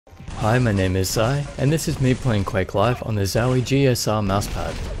Hi, my name is Zai, and this is me playing Quake Live on the Zowie GSR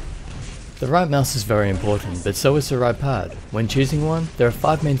mousepad. The right mouse is very important, but so is the right pad. When choosing one, there are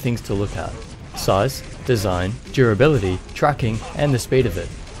 5 main things to look at: size, design, durability, tracking, and the speed of it.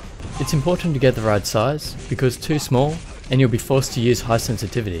 It's important to get the right size, because too small, and you'll be forced to use high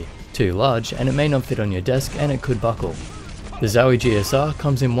sensitivity. Too large, and it may not fit on your desk and it could buckle. The Zowie GSR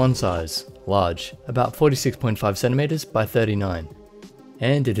comes in one size, large, about 46.5cm by 39.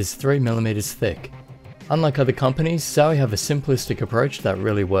 And it is 3mm thick. Unlike other companies, Zowie have a simplistic approach that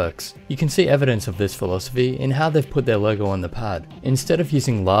really works. You can see evidence of this philosophy in how they've put their logo on the pad. Instead of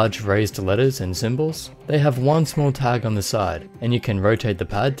using large raised letters and symbols, they have one small tag on the side, and you can rotate the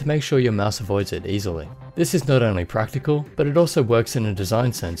pad to make sure your mouse avoids it easily. This is not only practical, but it also works in a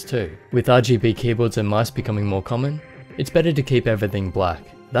design sense too. With RGB keyboards and mice becoming more common, it's better to keep everything black.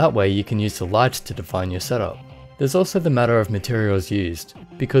 That way you can use the lights to define your setup. There's also the matter of materials used,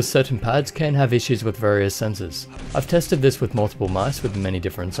 because certain pads can have issues with various sensors. I've tested this with multiple mice with many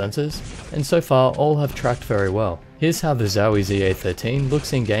different sensors, and so far all have tracked very well. Here's how the Zowie ZA13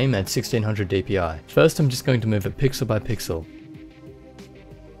 looks in game at 1600 DPI. First I'm just going to move it pixel by pixel.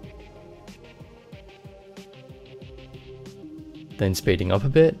 Then speeding up a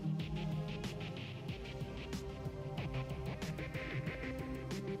bit.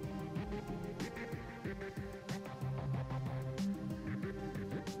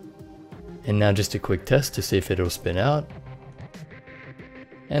 And now just a quick test to see if it'll spin out.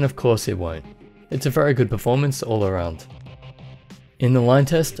 And of course it won't. It's a very good performance all around. In the line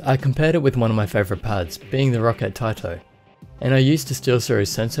test, I compared it with one of my favourite pads, being the Roccat Taito. And I used the SteelSeries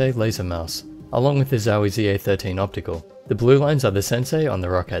Sensei laser mouse, along with the Zowie ZA13 optical. The blue lines are the Sensei on the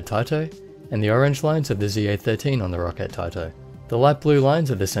Roccat Taito, and the orange lines are the ZA13 on the Roccat Taito. The light blue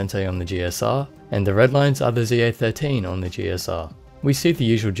lines are the Sensei on the GSR, and the red lines are the ZA13 on the GSR. We see the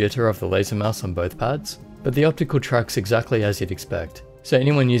usual jitter of the laser mouse on both pads, but the optical tracks exactly as you'd expect, so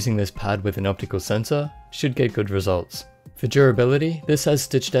anyone using this pad with an optical sensor should get good results. For durability, this has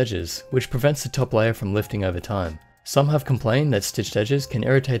stitched edges, which prevents the top layer from lifting over time. Some have complained that stitched edges can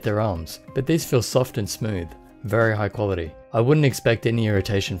irritate their arms, but these feel soft and smooth, very high quality. I wouldn't expect any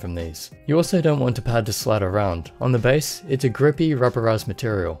irritation from these. You also don't want a pad to slide around. On the base, it's a grippy, rubberized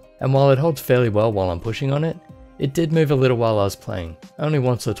material, and while it holds fairly well while I'm pushing on it, it did move a little while I was playing, only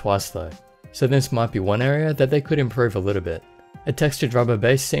once or twice though, so this might be one area that they could improve a little bit. A textured rubber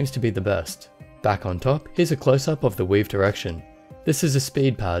base seems to be the best. Back on top, here's a close-up of the weave direction. This is a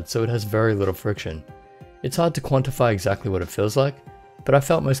speed pad, so it has very little friction. It's hard to quantify exactly what it feels like, but I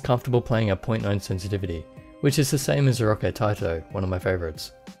felt most comfortable playing at 0.9 sensitivity, which is the same as the Roccat Taito, one of my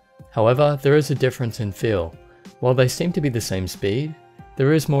favourites. However, there is a difference in feel. While they seem to be the same speed,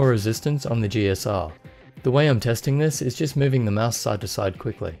 there is more resistance on the GSR. The way I'm testing this is just moving the mouse side to side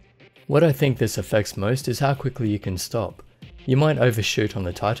quickly. What I think this affects most is how quickly you can stop. You might overshoot on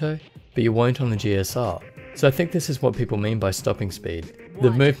the Taito, but you won't on the GSR. So I think this is what people mean by stopping speed.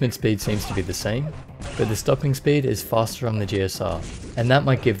 The movement speed seems to be the same, but the stopping speed is faster on the GSR, and that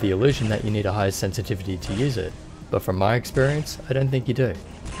might give the illusion that you need a higher sensitivity to use it. But from my experience, I don't think you do.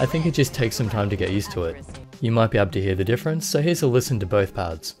 I think it just takes some time to get used to it. You might be able to hear the difference, so here's a listen to both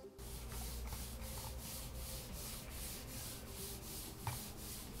pads.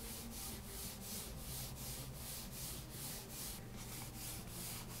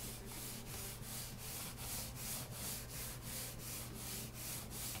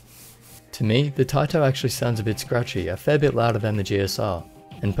 To me, the Taito actually sounds a bit scratchy, a fair bit louder than the GSR,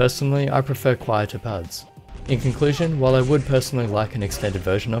 and personally I prefer quieter pads. In conclusion, while I would personally like an extended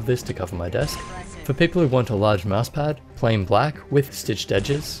version of this to cover my desk, for people who want a large mousepad, plain black with stitched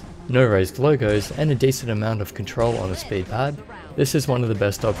edges, no raised logos, and a decent amount of control on a speed pad, this is one of the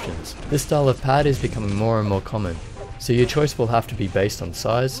best options. This style of pad is becoming more and more common, so your choice will have to be based on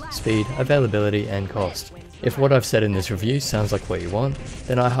size, speed, availability, and cost. If what I've said in this review sounds like what you want,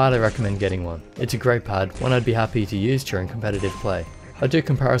 then I highly recommend getting one. It's a great pad, one I'd be happy to use during competitive play. I'll do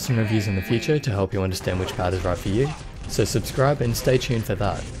comparison reviews in the future to help you understand which pad is right for you, so subscribe and stay tuned for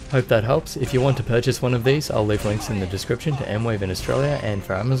that. Hope that helps. If you want to purchase one of these, I'll leave links in the description to M-Wave in Australia and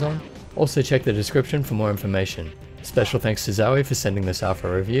for Amazon. Also check the description for more information. Special thanks to Zowie for sending this out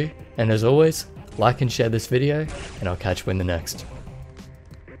for review, and as always, like and share this video, and I'll catch you in the next.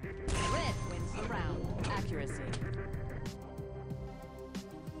 Red wins the round. Accuracy.